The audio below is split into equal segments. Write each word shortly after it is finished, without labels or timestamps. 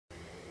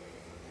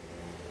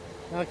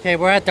Okay,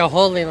 we're at the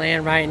Holy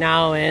Land right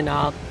now,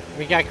 and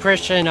we got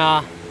Christian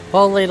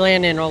Holy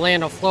Land in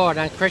Orlando,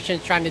 Florida. And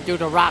Christian's trying to do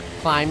the rock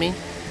climbing.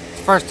 It's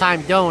his first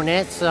time doing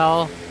it,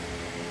 so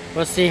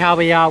we'll see how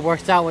he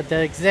works out with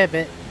the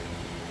exhibit.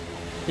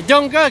 You're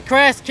doing good,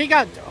 Chris. Keep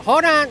up.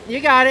 Hold on, you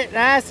got it.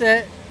 That's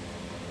it.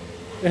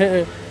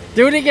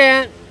 Do it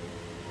again.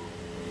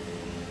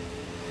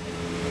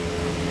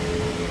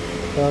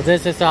 So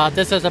this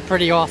is a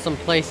pretty awesome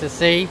place to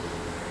see.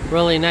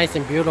 Really nice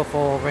and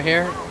beautiful over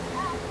here.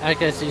 I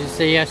guess you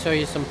see, I show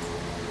you some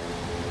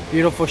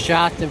beautiful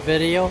shots and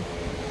video.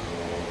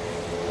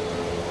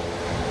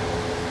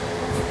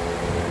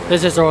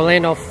 This is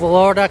Orlando,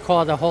 Florida,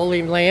 called the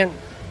Holy Land.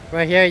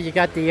 Right here, you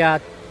got the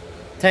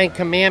 10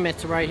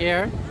 Commandments right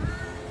here,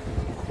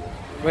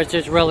 which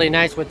is really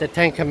nice with the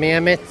 10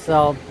 Commandments.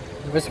 So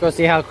let's go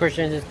see how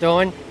Christian is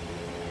doing.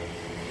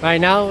 Right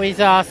now, he's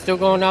still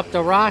going up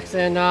the rocks,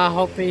 and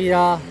hope he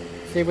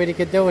see what he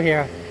can do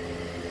here.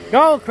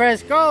 Go,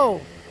 Chris, go!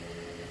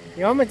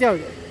 You almost do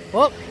it.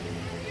 Whoop.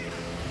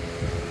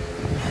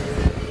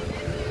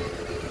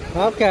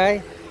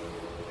 Okay.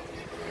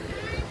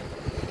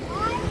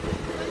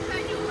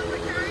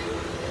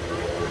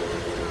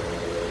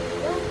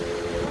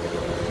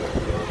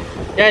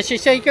 Yeah, she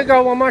said you could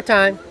go one more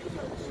time.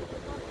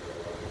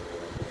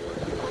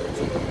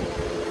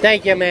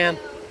 Thank you, ma'am.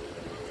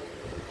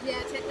 Yeah,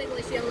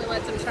 technically she only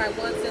lets him try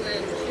once and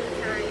then 2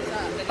 times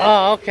up.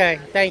 Oh, okay.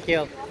 Thank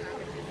you.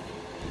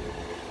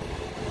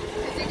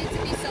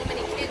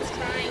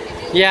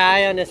 Yeah,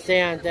 I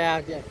understand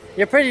that.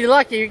 You're pretty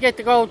lucky you get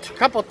to go a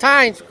couple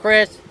times,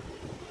 Chris.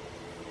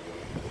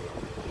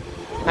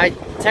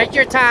 Take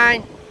your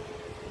time.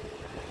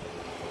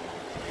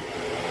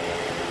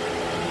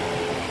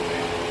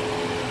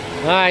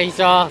 Alright, he's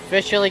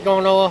officially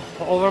going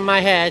over my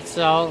head,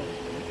 so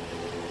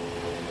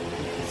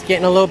it's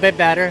getting a little bit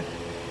better.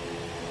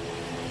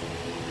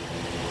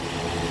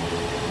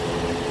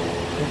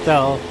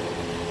 So,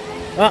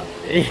 oh,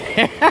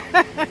 yeah.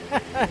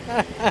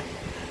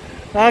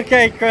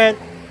 Okay, Chris.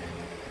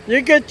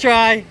 You could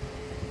try.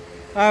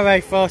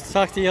 Alright, folks.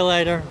 Talk to you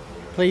later.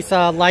 Please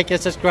like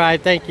and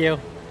subscribe. Thank you.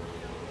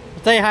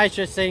 Say hi,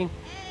 Tristan.